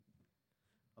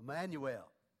Emmanuel,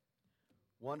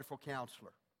 wonderful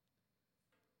counselor,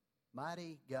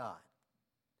 mighty God,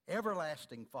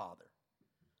 everlasting Father,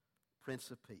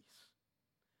 Prince of Peace.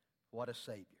 What a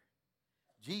Savior.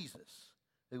 Jesus,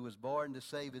 who was born to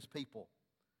save his people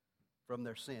from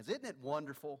their sins. Isn't it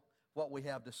wonderful what we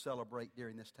have to celebrate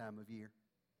during this time of year?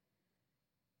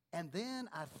 And then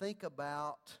I think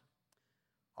about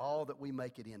all that we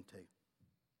make it into.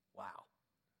 Wow.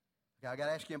 Okay, I got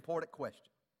to ask you an important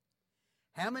question.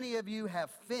 How many of you have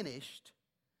finished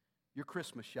your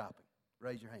Christmas shopping?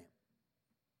 Raise your hand.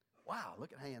 Wow,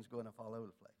 look at hands going up all over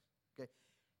the place. Okay.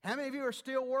 How many of you are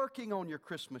still working on your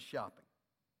Christmas shopping?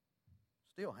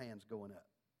 Still hands going up.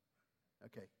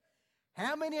 Okay.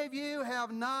 How many of you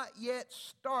have not yet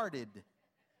started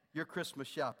your Christmas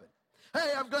shopping?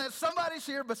 Hey, I'm glad somebody's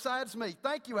here besides me.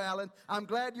 Thank you, Alan. I'm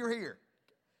glad you're here.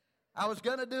 I was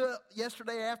going to do it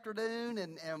yesterday afternoon,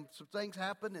 and some things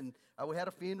happened, and we had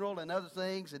a funeral and other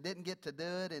things and didn't get to do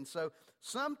it. And so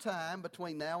sometime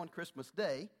between now and Christmas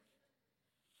Day,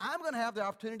 I'm going to have the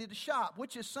opportunity to shop,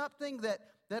 which is something that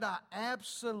I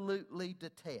absolutely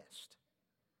detest.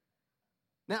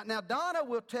 Now, Donna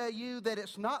will tell you that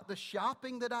it's not the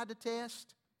shopping that I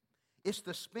detest, it's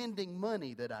the spending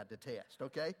money that I detest,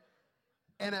 okay?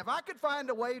 And if I could find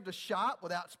a way to shop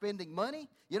without spending money,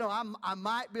 I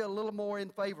might be a little more in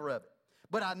favor of it.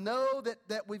 But I know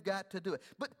that we've got to do it.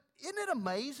 But isn't it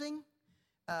amazing?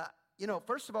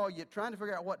 First of all, you're trying to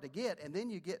figure out what to get, and then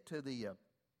you get to the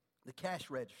cash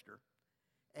register,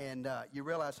 and you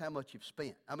realize how much you've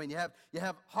spent. I mean, you have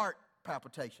heart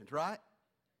palpitations, right?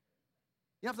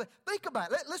 You have to think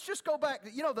about it. Let's just go back.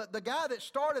 The guy that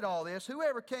started all this,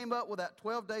 whoever came up with that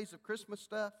 12 days of Christmas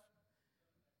stuff,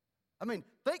 he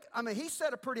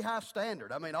set a pretty high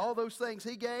standard. All those things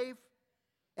he gave,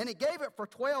 and he gave it for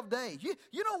 12 days.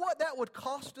 You know what that would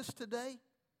cost us today?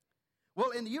 Well,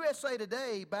 in the USA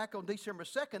Today, back on December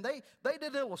 2nd, they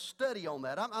did a little study on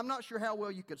that. I'm not sure how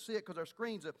well you could see it because our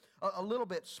screen's a little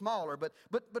bit smaller. But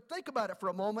think about it for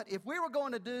a moment. If we were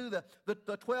going to do the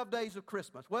 12 days of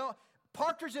Christmas, well,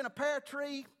 partridge in a pear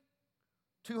tree,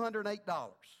 $208.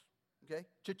 Okay?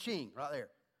 Cha-ching, right there.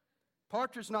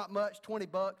 Partridge not much,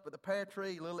 $20, but the pear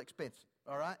tree, a little expensive.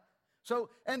 All right? So,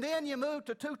 and then you move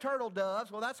to 2 turtle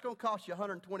doves. Well, that's going to cost you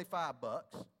 $125.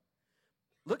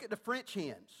 Look at the French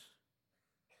hens.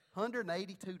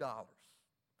 $182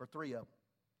 for 3 of them.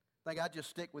 I think I'd just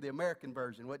stick with the American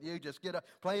version, wouldn't you? Just get a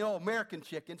plain old American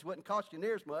chickens. Wouldn't cost you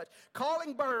near as much.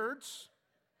 Calling birds,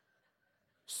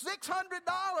 $600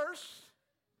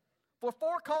 for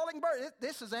 4 calling birds.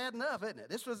 This is adding up, isn't it?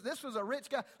 This was a rich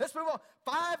guy. Let's move on.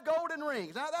 5 golden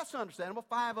rings. Now, that's understandable.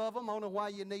 5 of them. I don't know why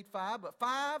you need 5, but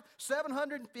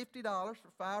 $750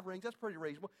 for 5 rings. That's pretty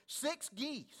reasonable. 6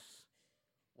 geese.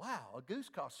 Wow, a goose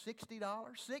costs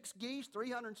 $60. 6 geese,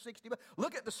 $360.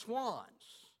 Look at the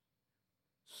swans.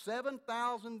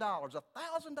 $7,000.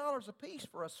 $1,000 a piece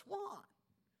for a swan.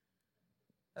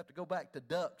 Have to go back to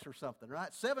ducks or something,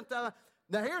 right? $7,000.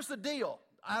 Now, here's the deal.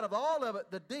 Out of all of it,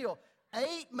 the deal,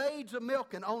 8 maids of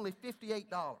milking, only $58.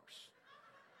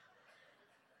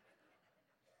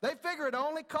 They figure it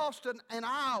only costs an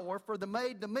hour for the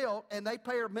maid to milk, and they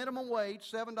pay her minimum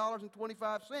wage,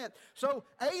 $7.25. So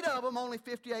 8 of them, only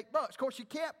 $58. Of course, you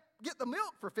can't get the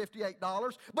milk for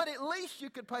 $58, but at least you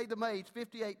could pay the maids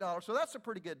 $58. So that's a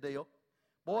pretty good deal.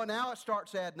 Boy, now it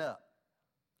starts adding up.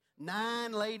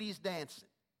 9 ladies dancing,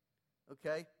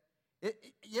 okay?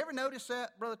 You ever notice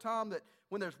that, Brother Tom, that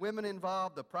when there's women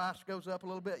involved, the price goes up a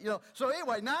little bit? So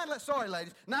anyway, 9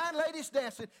 ladies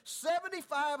dancing,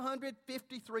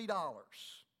 $7,553.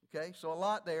 Okay, so a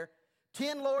lot there.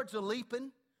 10 lords a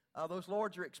leaping. Those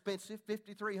lords are expensive,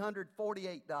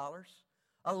 $5,348.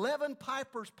 11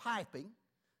 pipers piping,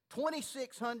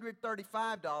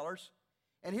 $2,635.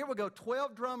 And here we go,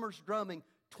 12 drummers drumming,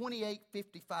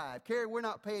 $2,855. Carrie, we're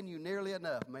not paying you nearly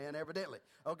enough, man, evidently.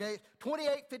 Okay,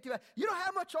 $2,855. You know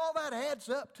how much all that adds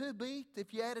up to be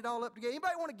if you add it all up together?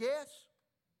 Anybody want to guess?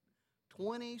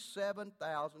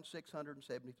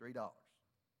 $27,673.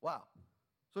 Wow.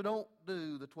 So don't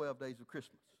do the 12 days of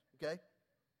Christmas, okay?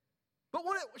 But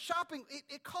shopping,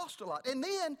 it costs a lot. And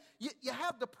then you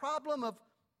have the problem of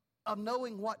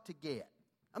knowing what to get.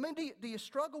 Do you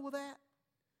struggle with that?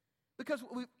 Because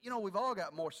we've all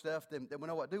got more stuff than we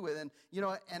know what to do with. And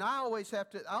I always I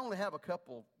only have a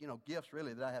couple, gifts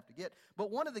really that I have to get. But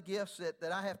one of the gifts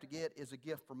that I have to get is a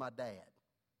gift for my dad.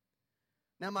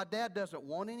 Now, my dad doesn't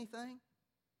want anything.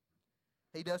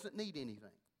 He doesn't need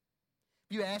anything.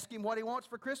 If you ask him what he wants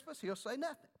for Christmas, he'll say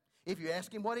nothing. If you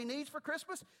ask him what he needs for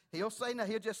Christmas, he'll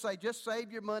just say, just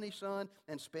save your money, son,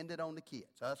 and spend it on the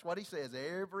kids. That's what he says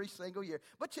every single year.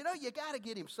 But you got to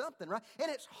get him something, right?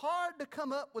 And it's hard to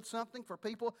come up with something for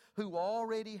people who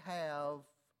already have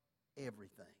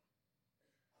everything.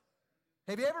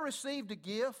 Have you ever received a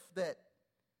gift that,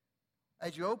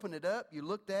 as you opened it up, you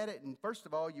looked at it, and first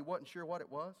of all, you wasn't sure what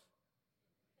it was?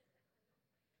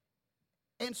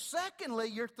 And secondly,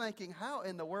 you're thinking, how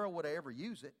in the world would I ever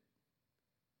use it?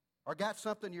 Or got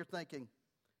something you're thinking,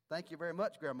 thank you very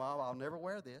much, Grandma, I'll never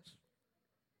wear this.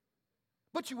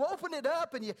 But you opened it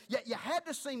up and you had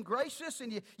to seem gracious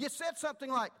and you said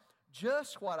something like,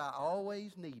 just what I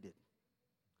always needed.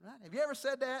 Right? Have you ever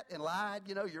said that and lied?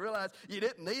 You realize you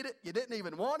didn't need it, you didn't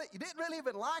even want it, you didn't really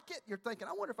even like it. You're thinking,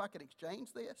 I wonder if I could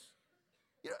exchange this.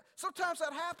 Sometimes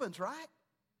that happens, right?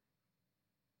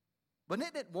 But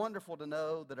isn't it wonderful to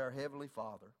know that our Heavenly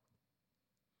Father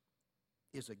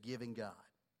is a giving God?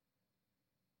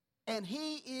 And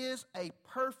He is a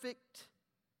perfect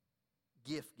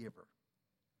gift giver.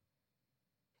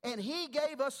 And He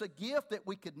gave us a gift that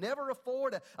we could never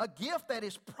afford, a gift that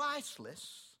is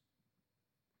priceless,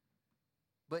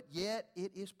 but yet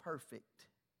it is perfect.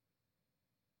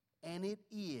 And it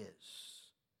is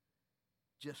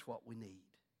just what we need.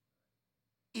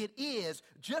 It is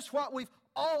just what we've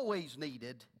always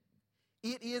needed.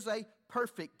 It is a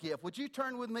perfect gift. Would you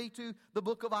turn with me to the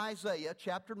book of Isaiah,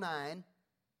 chapter 9?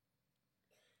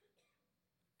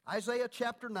 Isaiah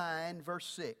chapter 9, verse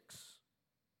 6.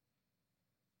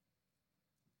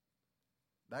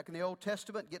 Back in the Old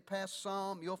Testament, get past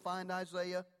Psalm, you'll find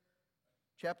Isaiah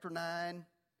chapter 9,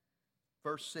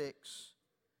 verse 6.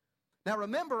 Now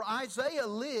remember, Isaiah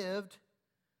lived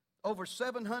over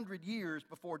 700 years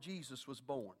before Jesus was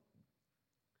born.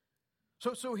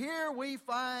 So here we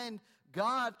find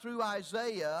God through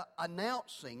Isaiah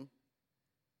announcing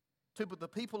to the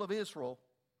people of Israel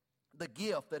the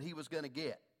gift that He was going to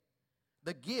get.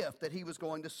 The gift that He was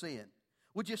going to send.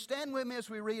 Would you stand with me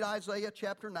as we read Isaiah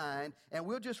chapter 9, and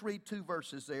we'll just read 2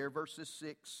 verses there, verses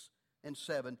 6 and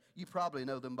 7. You probably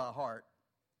know them by heart.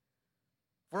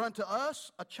 For unto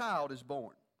us a child is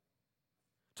born.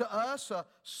 To us a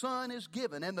son is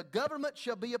given, and the government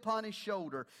shall be upon his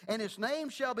shoulder, and his name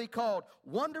shall be called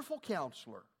Wonderful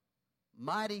Counselor,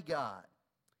 Mighty God,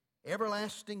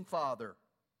 Everlasting Father,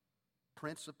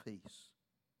 Prince of Peace.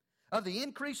 Of the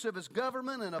increase of his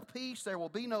government and of peace there will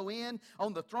be no end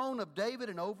on the throne of David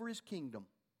and over his kingdom,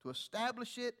 to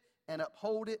establish it and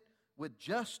uphold it with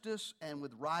justice and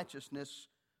with righteousness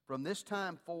from this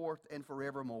time forth and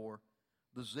forevermore.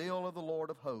 The zeal of the Lord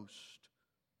of hosts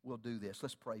will do this.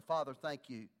 Let's pray. Father, thank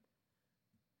you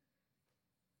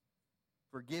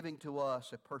for giving to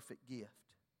us a perfect gift,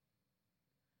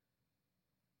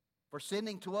 for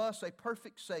sending to us a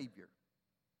perfect Savior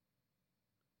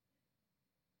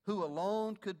who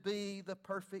alone could be the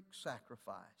perfect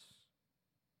sacrifice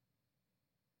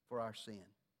for our sin.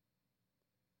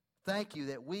 Thank you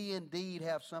that we indeed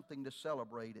have something to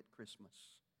celebrate at Christmas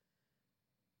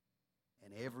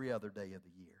and every other day of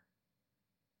the year.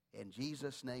 In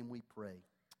Jesus' name we pray.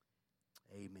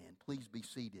 Amen. Please be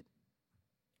seated.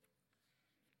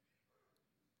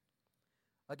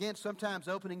 Again, sometimes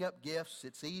opening up gifts,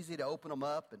 it's easy to open them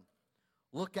up and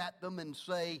look at them and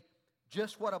say,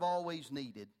 just what I've always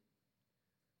needed.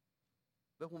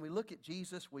 But when we look at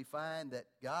Jesus, we find that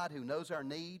God, who knows our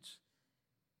needs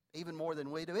even more than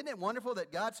we do. Isn't it wonderful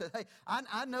that God says, hey,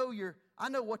 I know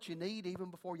what you need even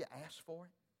before you ask for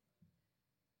it?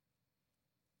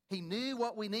 He knew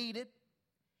what we needed.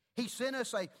 He sent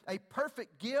us a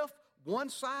perfect gift, one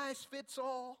size fits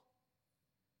all,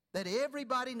 that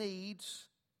everybody needs,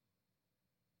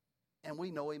 and we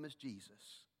know Him as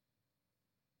Jesus.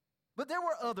 But there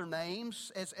were other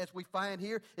names, as we find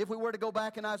here. If we were to go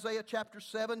back in Isaiah chapter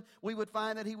 7, we would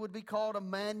find that He would be called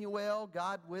Emmanuel,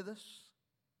 God with us.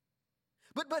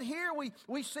 But here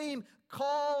we see Him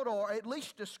called, or at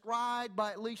least described,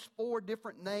 by at least 4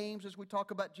 different names as we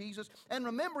talk about Jesus. And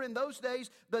remember, in those days,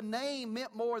 the name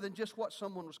meant more than just what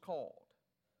someone was called.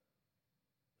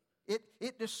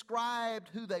 It described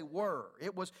who they were.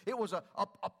 It was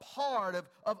a part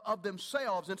of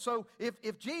themselves. And so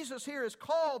if Jesus here is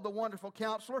called the Wonderful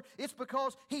Counselor, it's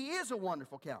because He is a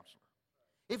wonderful counselor.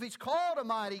 If He's called a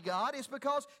mighty God, it's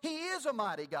because He is a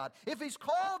mighty God. If He's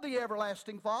called the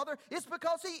Everlasting Father, it's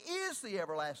because He is the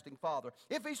Everlasting Father.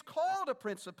 If He's called a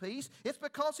Prince of Peace, it's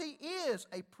because He is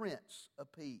a Prince of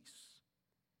Peace.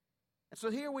 And so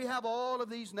here we have all of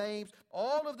these names,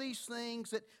 all of these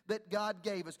things that God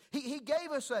gave us. He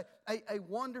gave us a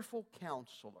wonderful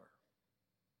counselor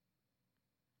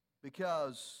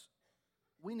because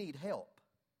we need help.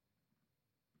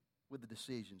 with the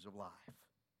decisions of life.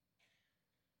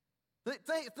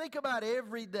 Think about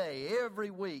every day,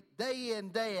 every week, day in,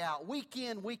 day out, week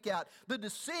in, week out, the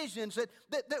decisions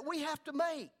that we have to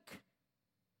make.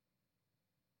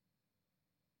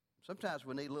 Sometimes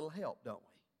we need a little help, don't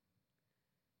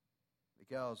we?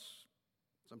 Because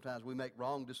sometimes we make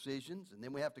wrong decisions, and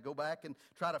then we have to go back and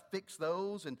try to fix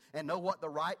those and know what the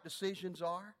right decisions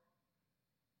are.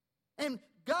 And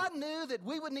God knew that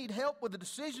we would need help with the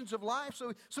decisions of life,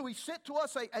 so He sent to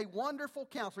us a wonderful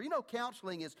counselor. You know,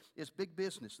 counseling is big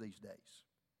business these days.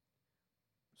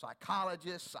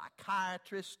 Psychologists,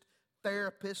 psychiatrists,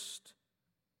 therapists,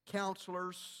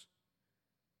 counselors.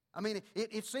 I mean,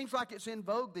 it seems like it's in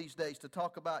vogue these days to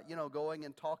talk about, going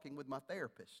and talking with my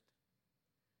therapist.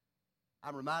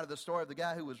 I'm reminded of the story of the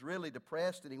guy who was really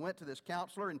depressed, and he went to this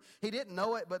counselor, and he didn't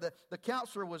know it, but the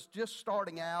counselor was just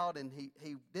starting out, and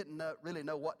he didn't really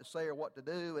know what to say or what to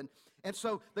do. And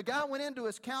so the guy went into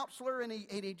his counselor, and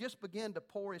he just began to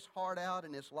pour his heart out,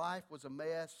 and his life was a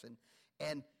mess.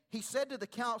 And he said to the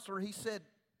counselor, he said,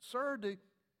 "Sir, do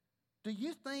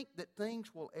you think that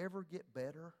things will ever get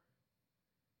better?"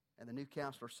 And the new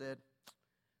counselor said,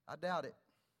 "I doubt it.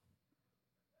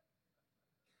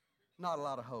 Not a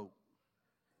lot of hope."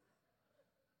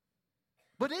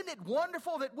 But isn't it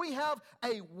wonderful that we have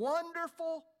a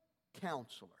wonderful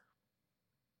counselor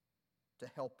to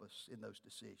help us in those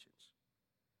decisions?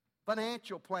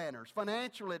 Financial planners,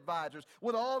 financial advisors,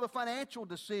 with all the financial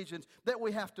decisions that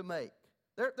we have to make.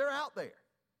 They're out there.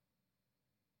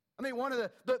 I mean, one of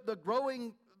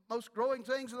the most growing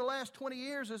things in the last 20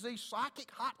 years is these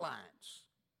psychic hotlines.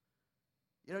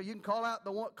 You can call up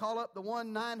the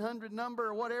 1-900 number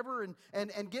or whatever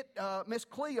and get Miss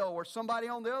Cleo or somebody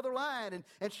on the other line,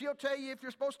 and she'll tell you if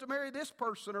you're supposed to marry this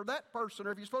person, or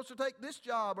if you're supposed to take this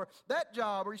job, or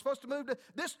you're supposed to move to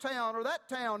this town or that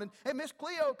town, and Miss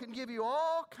Cleo can give you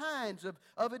all kinds of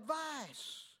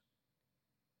advice.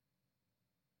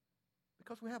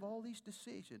 Because we have all these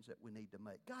decisions that we need to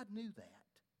make. God knew that.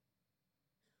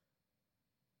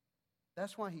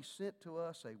 That's why He sent to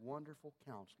us a wonderful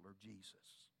counselor, Jesus,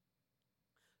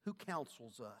 who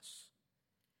counsels us.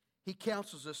 He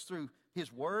counsels us through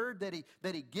His Word that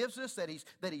He gives us, that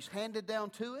He's handed down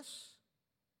to us.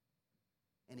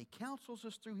 And He counsels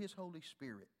us through His Holy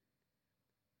Spirit,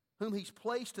 whom He's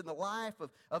placed in the life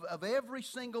of every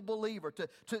single believer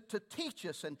to teach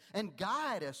us and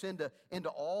guide us into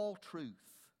all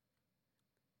truth.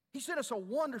 He sent us a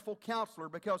wonderful counselor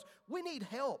because we need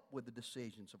help with the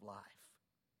decisions of life.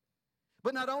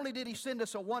 But not only did He send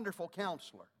us a wonderful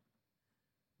counselor,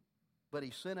 but He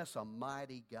sent us a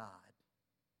mighty God.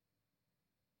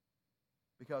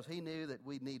 Because He knew that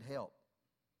we'd need help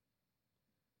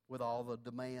with all the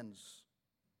demands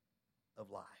of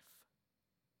life.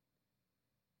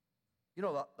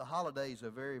 The holidays are a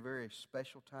very, very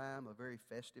special time, a very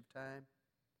festive time.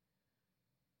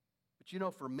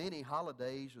 But for many,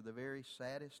 holidays are the very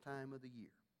saddest time of the year.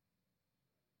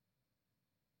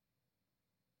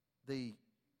 The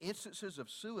instances of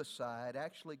suicide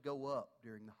actually go up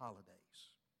during the holidays.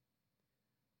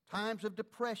 Times of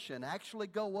depression actually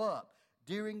go up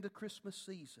during the Christmas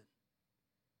season,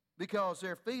 because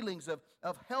there are feelings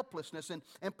of helplessness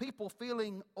and people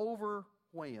feeling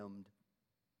overwhelmed.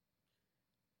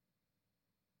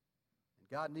 And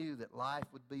God knew that life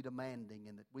would be demanding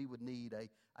and that we would need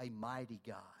a mighty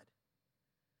God.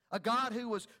 A God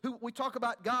who we talk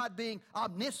about God being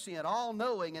omniscient,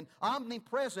 all-knowing, and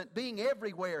omnipresent, being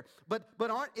everywhere. But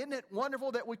isn't it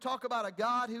wonderful that we talk about a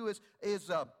God who is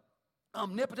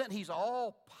omnipotent? He's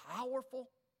all-powerful.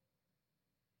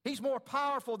 He's more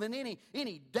powerful than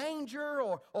any danger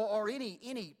or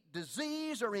any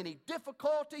disease or any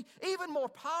difficulty, even more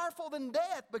powerful than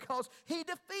death, because He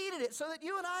defeated it so that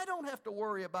you and I don't have to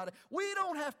worry about it. We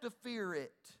don't have to fear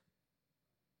it.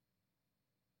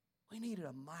 We needed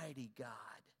a mighty God.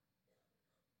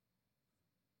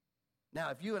 Now,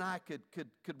 if you and I could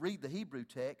read the Hebrew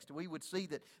text, we would see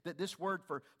that this word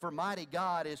for mighty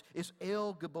God is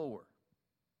El Gabor.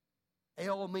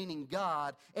 El meaning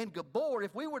God, and Gabor,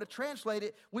 if we were to translate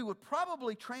it, we would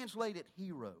probably translate it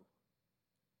hero.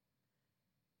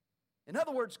 In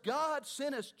other words, God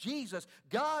sent us Jesus.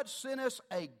 God sent us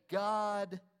a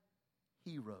God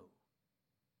hero.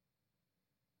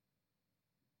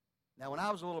 Now, when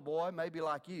I was a little boy, maybe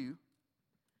like you,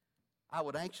 I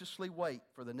would anxiously wait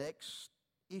for the next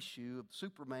issue of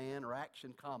Superman or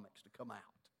Action Comics to come out,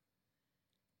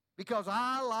 because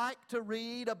I like to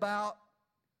read about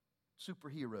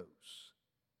superheroes.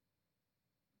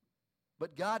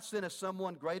 But God sent us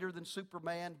someone greater than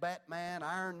Superman, Batman,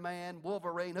 Iron Man,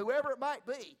 Wolverine, whoever it might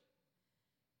be.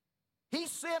 He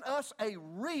sent us a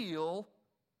real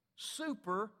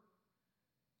super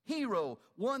hero,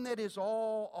 one that is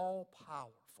all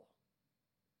powerful.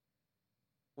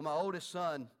 When my oldest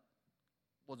son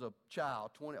was a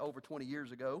child over 20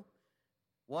 years ago,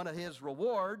 one of his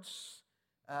rewards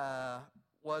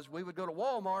was we would go to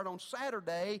Walmart on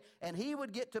Saturday and he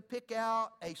would get to pick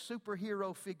out a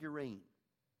superhero figurine.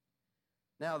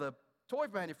 Now, the toy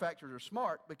manufacturers are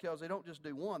smart because they don't just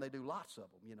do one, they do lots of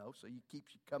them, so you keep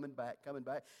coming back.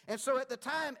 And so at the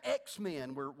time,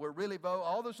 X-Men were really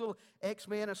all those little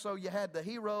X-Men, and so you had the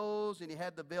heroes and you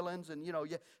had the villains, and, you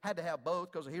had to have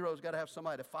both because the heroes got to have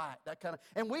somebody to fight, that kind of.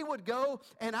 And we would go,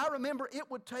 and I remember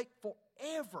it would take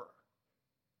forever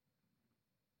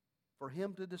for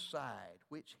him to decide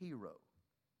which hero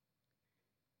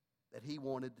that he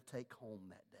wanted to take home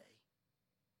that day.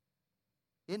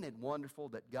 Isn't it wonderful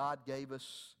that God gave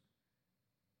us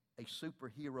a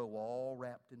superhero all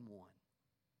wrapped in one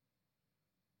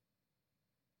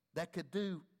that could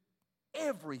do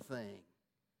everything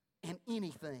and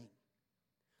anything?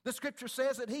 The Scripture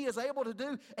says that He is able to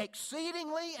do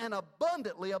exceedingly and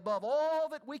abundantly above all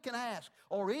that we can ask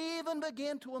or even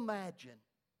begin to imagine.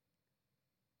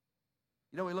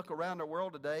 We look around our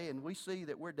world today and we see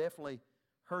that we're definitely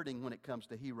hurting when it comes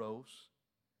to heroes.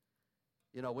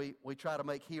 We try to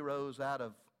make heroes out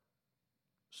of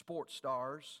sports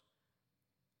stars,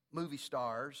 movie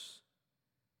stars,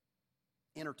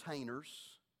 entertainers.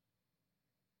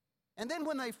 And then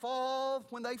when they fall,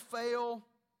 when they fail,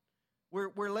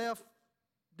 we're left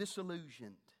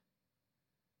disillusioned.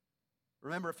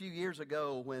 Remember a few years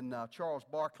ago when Charles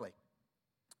Barkley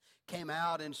came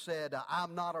out and said,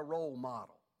 "I'm not a role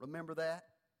model." Remember that?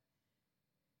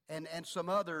 And some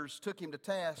others took him to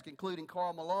task, including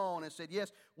Karl Malone, and said,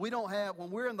 yes, we don't have, when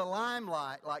we're in the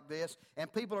limelight like this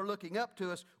and people are looking up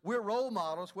to us, we're role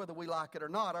models whether we like it or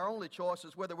not. Our only choice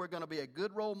is whether we're going to be a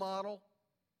good role model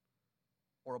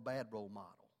or a bad role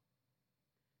model.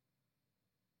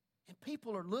 And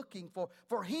people are looking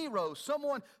for heroes,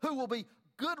 someone who will be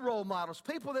good role models,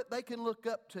 people that they can look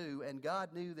up to, and God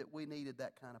knew that we needed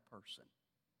that kind of person.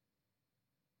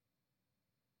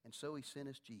 And so He sent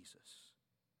us Jesus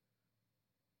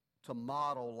to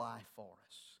model life for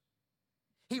us.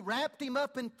 He wrapped Him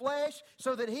up in flesh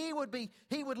so that He would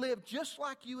live just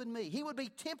like you and me. He would be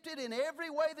tempted in every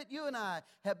way that you and I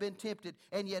have been tempted,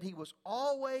 and yet He was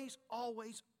always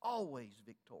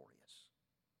victorious.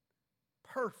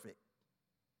 Perfect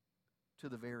to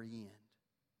the very end.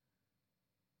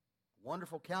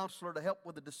 Wonderful counselor to help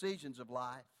with the decisions of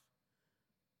life,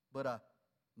 but a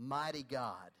mighty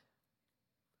God,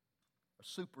 a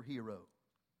superhero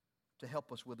to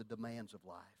help us with the demands of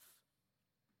life.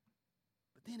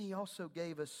 But then He also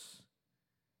gave us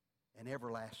an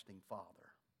everlasting Father,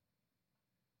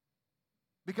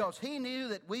 because He knew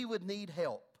that we would need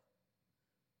help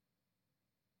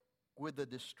with the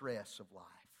distress of life.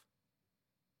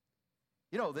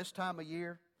 This time of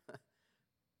year,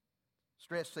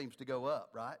 stress seems to go up,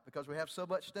 right? Because we have so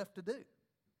much stuff to do.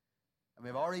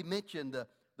 I've already mentioned the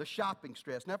shopping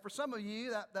stress. Now, for some of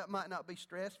you, that might not be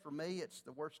stress. For me, it's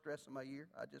the worst stress of my year.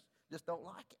 I just don't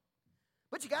like it.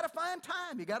 But you got to find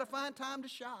time. You got to find time to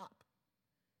shop.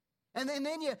 And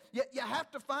then you have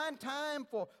to find time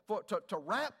to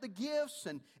wrap the gifts,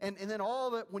 and then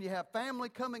all that. When you have family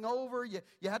coming over, you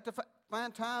have to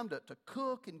find time to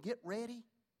cook and get ready.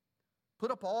 Put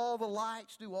up all the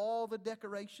lights, do all the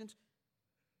decorations.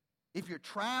 If you're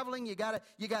traveling, you gotta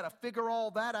figure all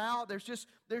that out. There's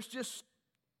just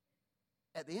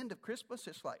at the end of Christmas,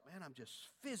 it's like, man, I'm just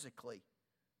physically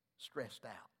stressed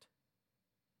out.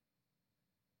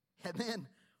 And then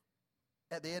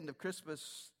at the end of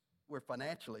Christmas, we're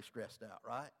financially stressed out,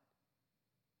 right?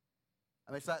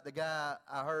 It's like the guy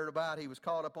I heard about, he was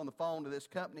called up on the phone to this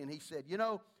company, and he said,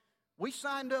 we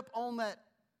signed up on that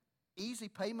easy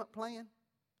payment plan,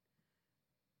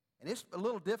 and it's a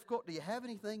little difficult. Do you have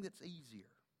anything that's easier?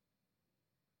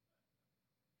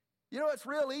 It's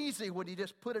real easy when you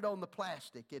just put it on the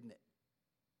plastic, isn't it?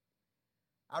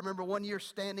 I remember one year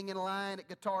standing in line at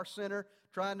Guitar Center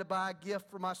trying to buy a gift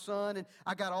for my son, and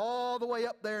I got all the way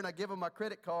up there, and I give them my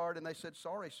credit card, and they said,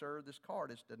 sorry, sir, this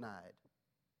card is denied.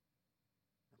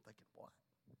 I'm thinking, what?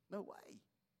 No way.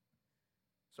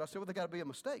 So I said, well, there got to be a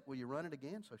mistake. Will you run it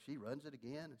again? So she runs it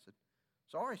again and said,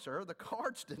 sorry, sir, the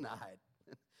card's denied.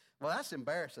 Well, that's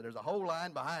embarrassing. There's a whole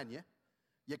line behind you.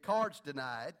 Your card's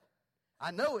denied. I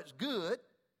know it's good.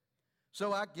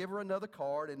 So I give her another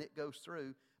card, and it goes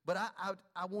through. But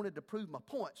I wanted to prove my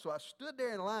point. So I stood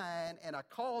there in line, and I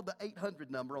called the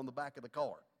 800 number on the back of the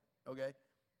card. Okay?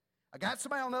 I got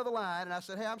somebody on the other line, and I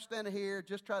said, hey, I'm standing here,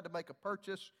 just tried to make a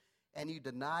purchase, and you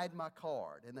denied my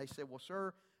card. And they said, well,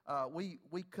 sir,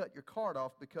 we cut your card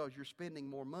off because you're spending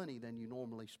more money than you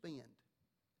normally spend.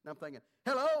 And I'm thinking,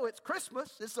 hello, it's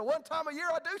Christmas. It's the one time a year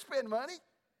I do spend money.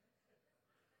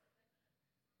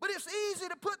 But it's easy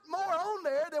to put more on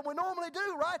there than we normally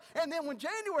do, right? And then when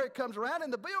January comes around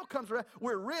and the bill comes around,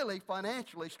 we're really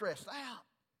financially stressed out.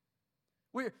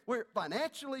 We're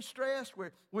financially stressed,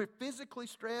 we're physically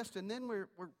stressed, and then we're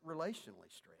relationally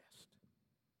stressed.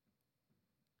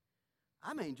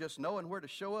 I mean, just knowing where to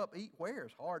show up, eat where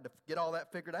is hard to get all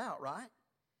that figured out, right?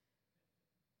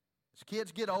 As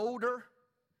kids get older,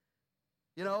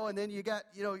 and then you got,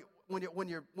 when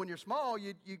you're small,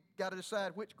 you got to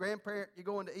decide which grandparent you're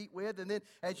going to eat with, and then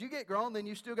as you get grown, then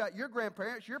you still got your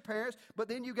grandparents, your parents, but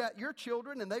then you got your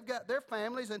children, and they've got their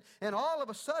families, and all of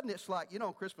a sudden it's like,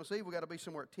 on Christmas Eve we got to be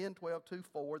somewhere at 10, 12, 2,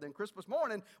 4. Then Christmas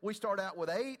morning we start out with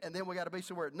 8, and then we got to be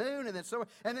somewhere at noon, and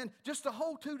then just the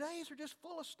whole 2 days are just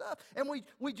full of stuff, and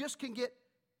we just can get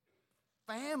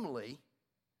family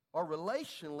or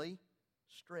relationally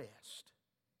stressed.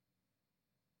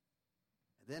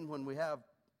 And then when we have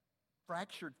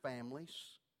fractured families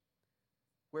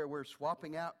where we're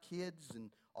swapping out kids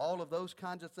and all of those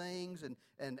kinds of things and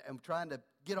trying to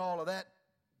get all of that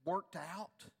worked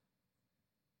out,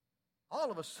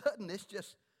 all of a sudden it's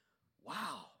just,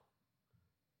 wow,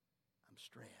 I'm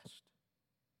stressed.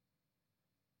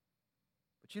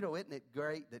 But isn't it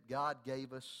great that God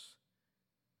gave us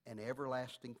an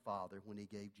everlasting Father when He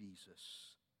gave Jesus?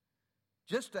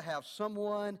 Just to have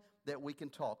someone that we can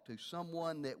talk to,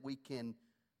 someone that we can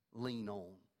lean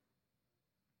on.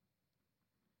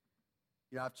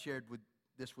 I've shared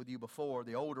this with you before.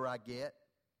 The older I get,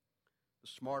 the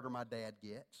smarter my dad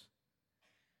gets.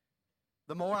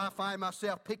 The more I find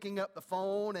myself picking up the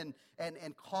phone and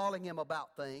calling him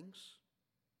about things.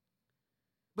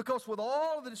 Because with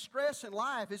all of the distress in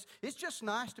life, it's just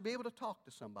nice to be able to talk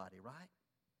to somebody, right?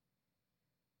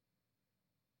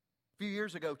 A few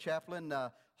years ago, Chaplain,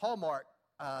 Hallmark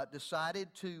decided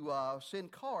to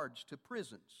send cards to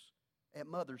prisons at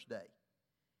Mother's Day,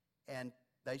 and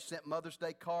they sent Mother's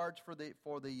Day cards for the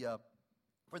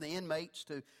inmates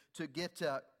to get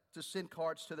to send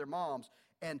cards to their moms,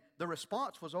 and the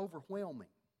response was overwhelming.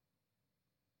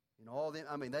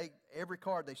 Every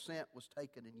card they sent was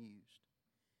taken and used,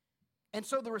 and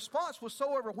so the response was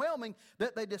so overwhelming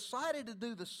that they decided to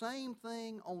do the same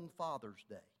thing on Father's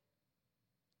Day.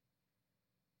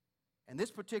 And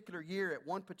this particular year at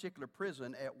one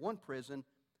prison,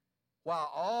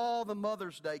 while all the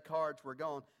Mother's Day cards were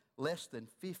gone, less than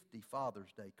 50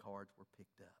 Father's Day cards were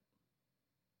picked up.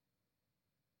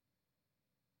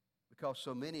 Because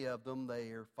so many of them,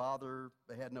 their father,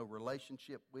 they had no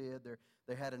relationship with,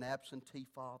 they had an absentee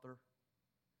father.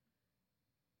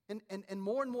 And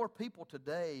more people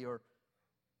today are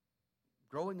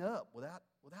growing up without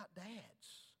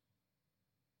dads.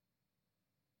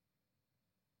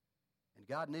 And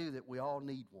God knew that we all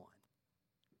need one.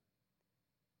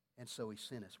 And so He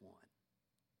sent us one.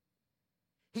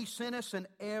 He sent us an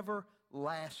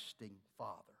everlasting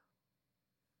Father.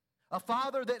 A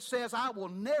Father that says, I will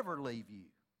never leave you.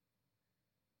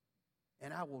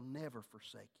 And I will never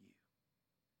forsake you.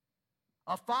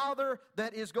 A Father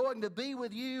that is going to be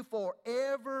with you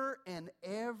forever and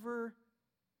ever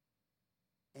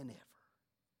and ever.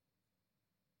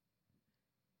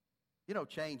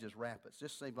 Change is rampant. It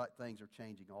just seems like things are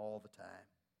changing all the time.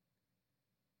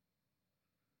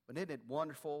 But isn't it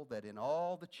wonderful that in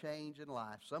all the change in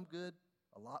life, some good,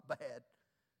 a lot bad,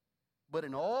 but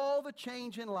in all the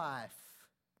change in life,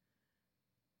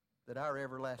 that our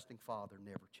everlasting Father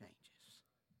never changes.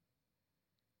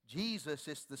 Jesus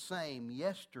is the same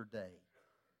yesterday,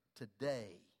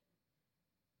 today,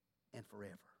 and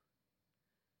forever.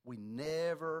 We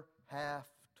never have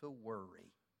to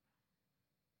worry.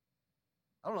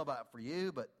 I don't know about for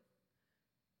you, but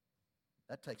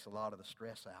that takes a lot of the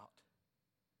stress out.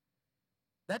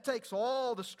 That takes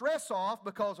all the stress off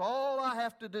because all I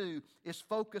have to do is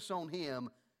focus on Him,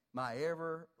 my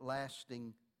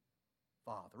everlasting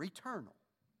Father, eternal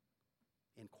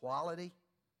in quality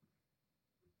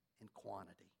and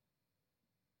quantity.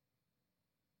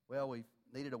 Well, we've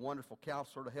needed a wonderful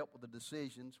counselor to help with the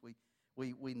decisions.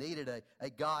 We needed a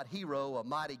God hero, a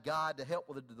mighty God to help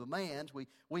with the demands. We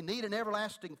need an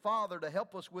everlasting Father to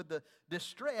help us with the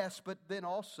distress, but then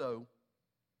also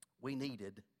we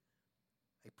needed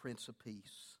a Prince of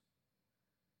Peace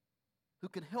who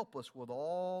can help us with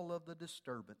all of the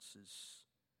disturbances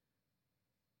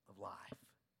of life.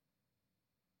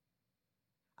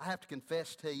 I have to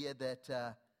confess to you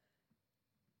that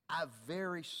I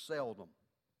very seldom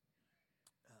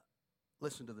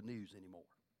listen to the news anymore.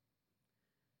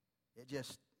 It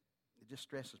just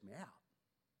stresses me out.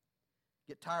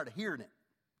 Get tired of hearing it.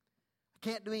 I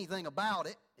can't do anything about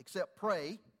it except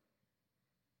pray.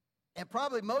 And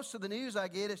probably most of the news I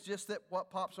get is just that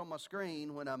what pops on my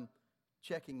screen when I'm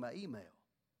checking my email.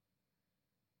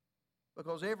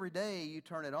 Because every day you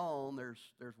turn it on, there's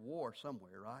war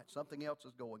somewhere, right? Something else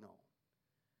is going on.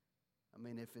 I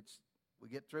mean, if we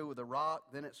get through with Iraq,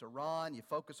 then it's Iran. You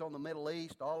focus on the Middle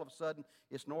East, all of a sudden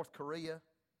it's North Korea.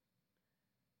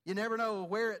 You never know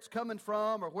where it's coming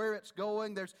from or where it's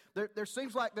going. There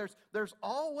seems like there's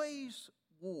always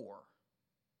war.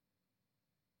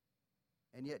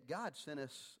 And yet God sent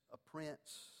us a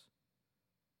Prince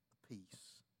of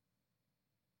Peace.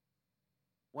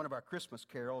 One of our Christmas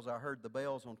carols, I heard the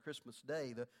bells on Christmas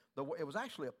Day. It was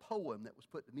actually a poem that was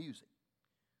put to music.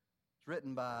 It's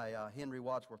written by Henry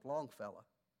Wadsworth Longfellow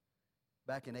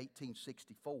back in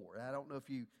 1864. I don't know if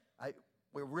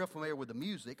we're real familiar with the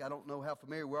music. I don't know how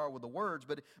familiar we are with the words,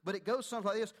 but it goes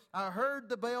something like this. I heard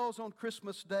the bells on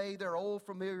Christmas Day, their old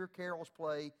familiar carols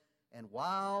play, and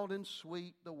wild and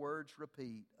sweet the words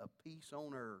repeat, of peace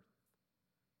on earth,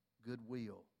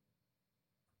 goodwill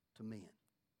to men.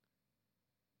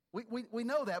 We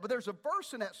know that, but there's a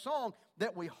verse in that song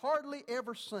that we hardly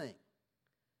ever sing.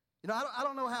 You know, I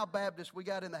don't know how Baptists, we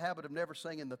got in the habit of never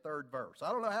singing the third verse.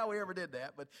 I don't know how we ever did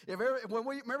that, but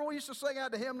remember we used to sing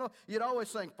out the hymnal, you'd always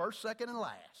sing first, second, and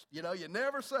last. You know, you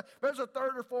never sing, there's a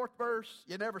third or fourth verse,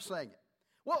 you never sing it.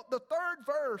 Well, the third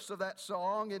verse of that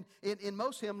song in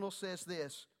most hymnals says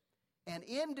this, and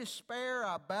in despair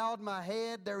I bowed my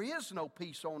head, there is no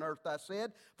peace on earth, I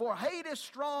said, for hate is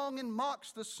strong and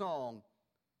mocks the song,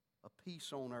 a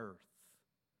peace on earth,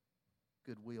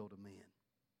 goodwill to men.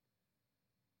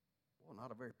 Well,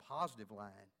 not a very positive line.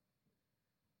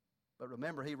 But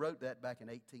remember, he wrote that back in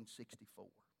 1864.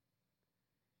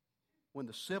 When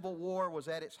the Civil War was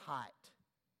at its height.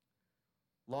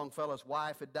 Longfellow's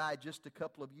wife had died just a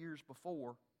couple of years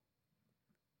before,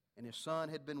 and his son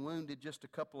had been wounded just a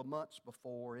couple of months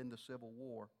before in the Civil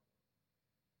War.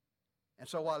 And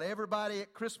so while everybody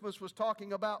at Christmas was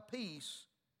talking about peace,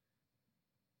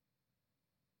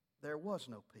 there was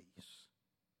no peace.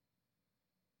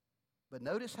 But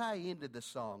notice how he ended the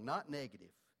song, not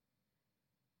negative.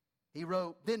 He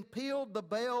wrote, then pealed the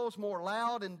bells more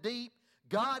loud and deep,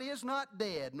 God is not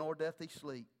dead, nor doth he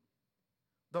sleep.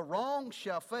 The wrong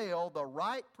shall fail, the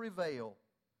right prevail,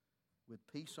 with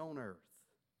peace on earth,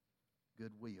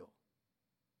 goodwill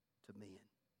to men.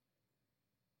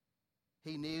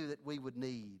 He knew that we would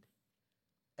need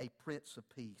a Prince of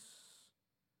Peace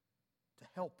to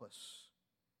help us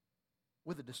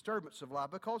with the disturbance of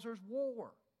life because there's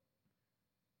war,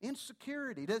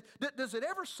 insecurity. Does it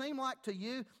ever seem like to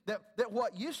you that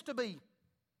what used to be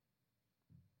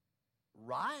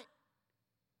right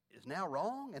is now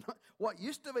wrong, and what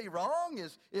used to be wrong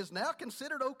is now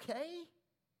considered okay?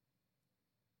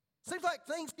 Seems like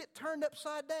things get turned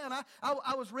upside down.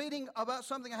 I was reading about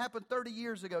something that happened 30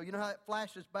 years ago. You know how it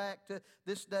flashes back to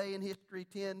this day in history,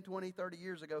 10, 20, 30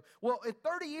 years ago. Well,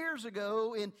 30 years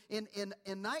ago, in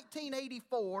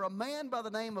 1984, a man by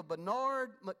the name of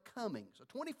Bernard McCummings, a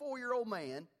 24-year-old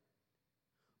man,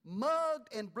 mugged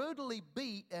and brutally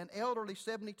beat an elderly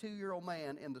 72-year-old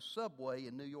man in the subway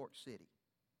in New York City.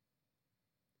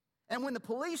 And when the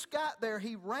police got there,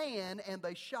 he ran and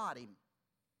they shot him.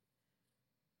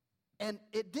 And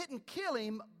it didn't kill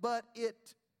him, but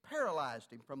it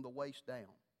paralyzed him from the waist down.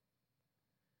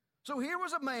 So here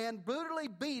was a man brutally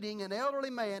beating an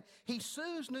elderly man. He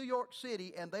sues New York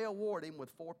City, and they award him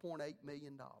with $4.8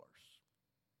 million.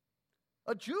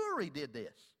 A jury did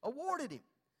this, awarded him.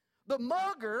 The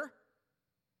mugger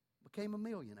became a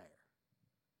millionaire.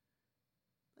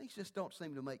 Things just don't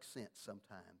seem to make sense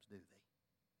sometimes, do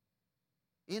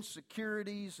they?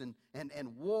 Insecurities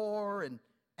and war and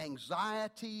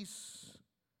anxieties,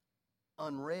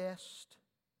 unrest.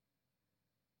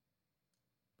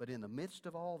 But in the midst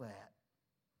of all that,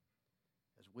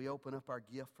 as we open up our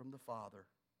gift from the Father,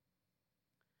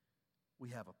 we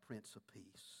have a Prince of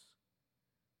Peace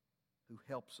who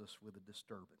helps us with the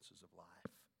disturbances of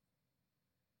life.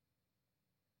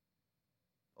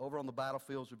 Over on the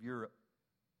battlefields of Europe,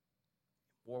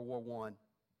 World War I,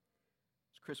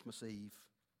 it's Christmas Eve.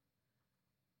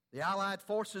 The Allied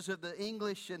forces of the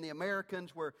English and the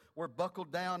Americans were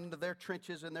buckled down into their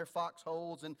trenches and their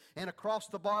foxholes, and across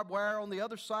the barbed wire on the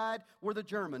other side were the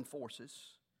German forces.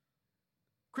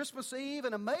 Christmas Eve,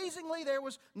 and amazingly, there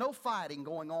was no fighting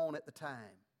going on at the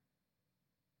time.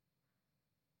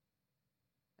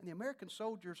 And the American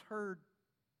soldiers heard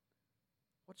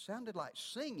what sounded like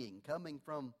singing coming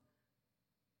from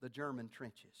the German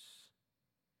trenches.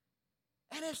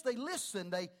 And as they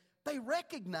listened, they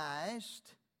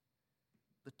recognized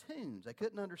the the tunes. They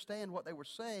couldn't understand what they were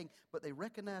saying, but they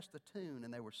recognized the tune,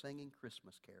 and they were singing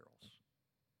Christmas carols.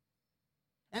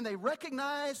 And they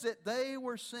recognized that they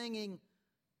were singing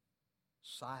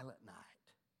Silent Night.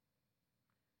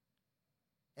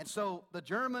 And so the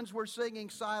Germans were singing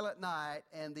Silent Night,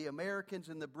 and the Americans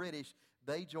and the British,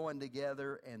 they joined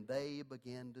together and they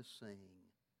began to sing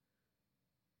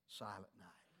Silent Night.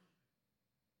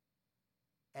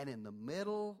 And in the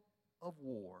middle of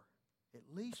war, at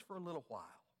least for a little while,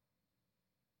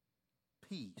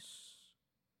 peace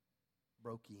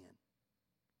broke in.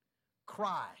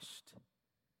 Christ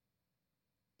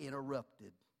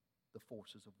interrupted the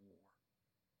forces of war.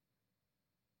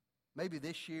 Maybe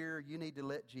this year you need to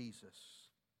let Jesus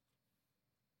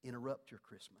interrupt your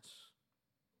Christmas.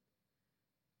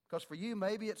 Because for you,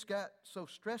 maybe it's got so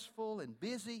stressful and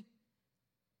busy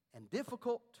and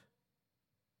difficult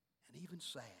and even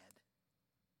sad.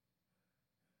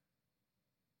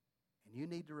 And you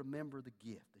need to remember the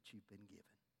gift that you've been given.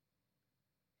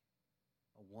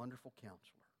 A wonderful counselor,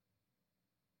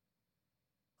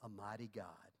 a mighty God,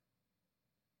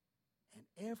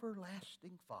 an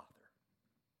everlasting Father,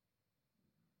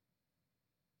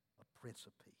 a Prince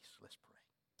of Peace. Let's pray.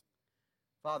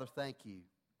 Father, thank you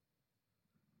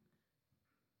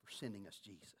for sending us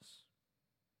Jesus.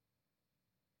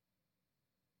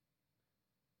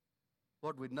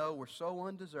 Lord, we know we're so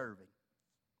undeserving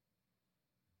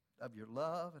of your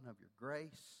love and of your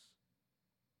grace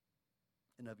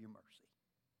and of your mercy.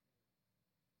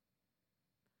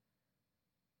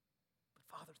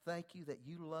 But Father, thank you that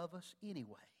you love us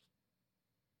anyway.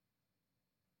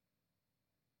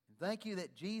 And thank you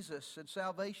that Jesus and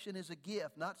salvation is a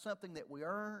gift, not something that we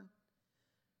earn,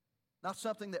 not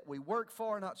something that we work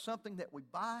for, not something that we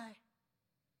buy,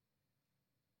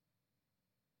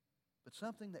 but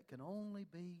something that can only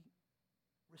be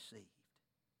received.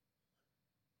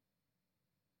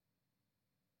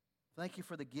 Thank you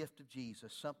for the gift of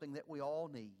Jesus, something that we all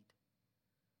need,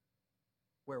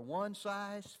 where one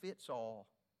size fits all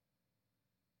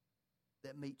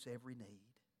that meets every need.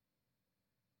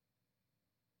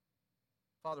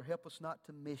 Father, help us not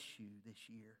to miss you this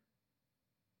year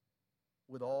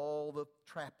with all the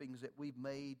trappings that we've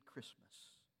made Christmas.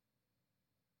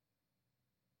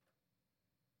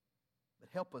 But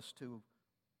help us to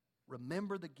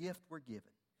remember the gift we're given.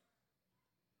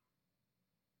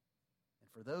 And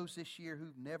for those this year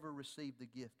who've never received the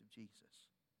gift of Jesus,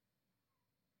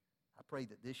 I pray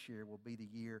that this year will be the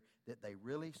year that they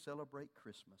really celebrate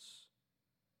Christmas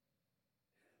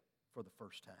for the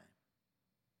first time.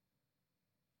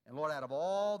 And Lord, out of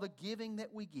all the giving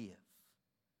that we give,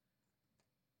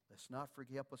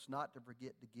 help us not to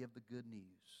forget to give the good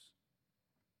news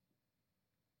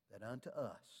that unto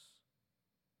us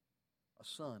a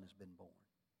son has been born.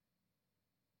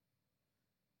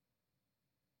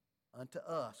 Unto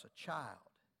us a child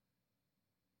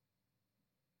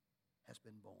has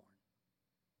been born.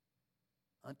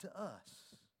 Unto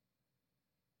us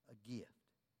a gift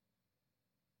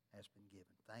has been given.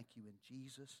 Thank you in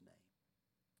Jesus' name.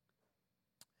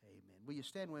 Amen. Will you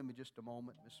stand with me just a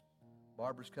moment? Miss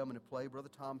Barbara's coming to play. Brother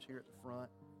Tom's here at the front.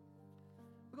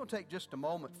 We're going to take just a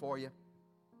moment for you.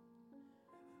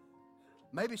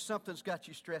 Maybe something's got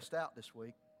you stressed out this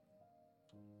week.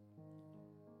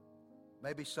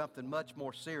 Maybe something much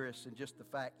more serious than just the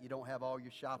fact you don't have all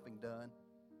your shopping done,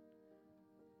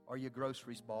 or your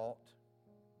groceries bought,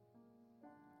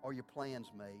 or your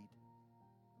plans made.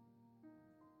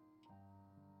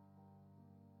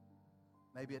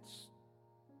 Maybe it's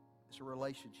a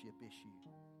relationship issue.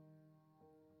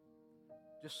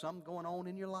 Just something going on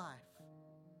in your life.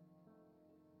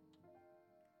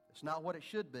 It's not what it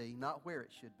should be, not where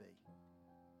it should be.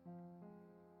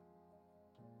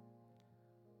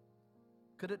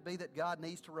 Could it be that God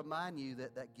needs to remind you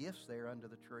that that gift's there under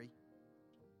the tree?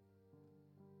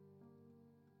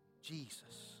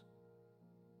 Jesus.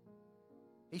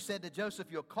 He said to Joseph,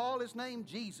 you'll call his name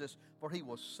Jesus, for he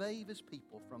will save his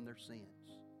people from their sins.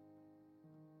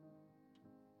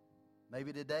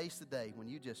 Maybe today's the day when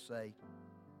you just say,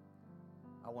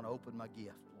 I want to open my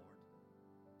gift, Lord.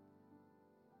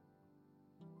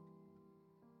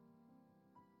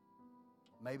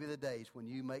 Maybe the days when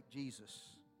you make Jesus,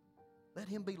 let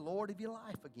him be Lord of your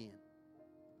life again.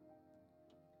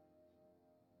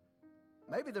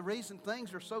 Maybe the reason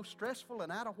things are so stressful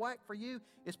and out of whack for you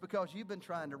is because you've been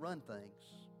trying to run things.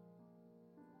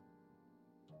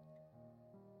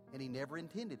 And he never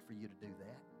intended for you to do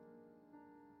that.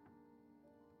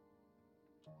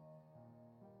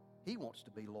 He wants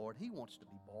to be Lord. He wants to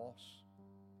be boss.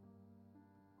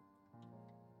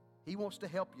 He wants to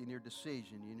help you in your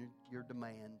decision, in your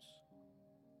demands.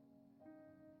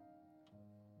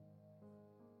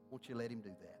 Won't you let him do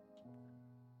that?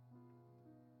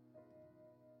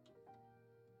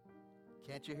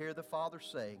 Can't you hear the Father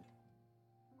saying,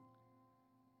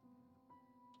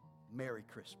 Merry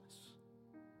Christmas.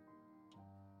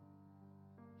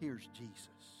 Here's Jesus,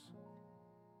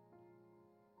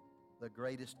 the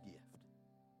greatest gift,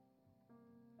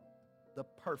 the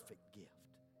perfect gift,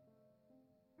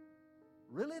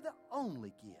 really the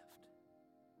only gift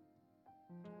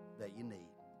that you need.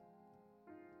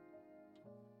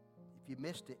 If you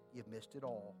missed it, you've missed it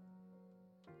all.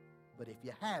 But if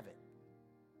you have it,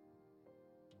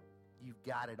 you've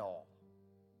got it all.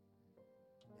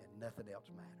 And nothing else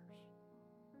matters.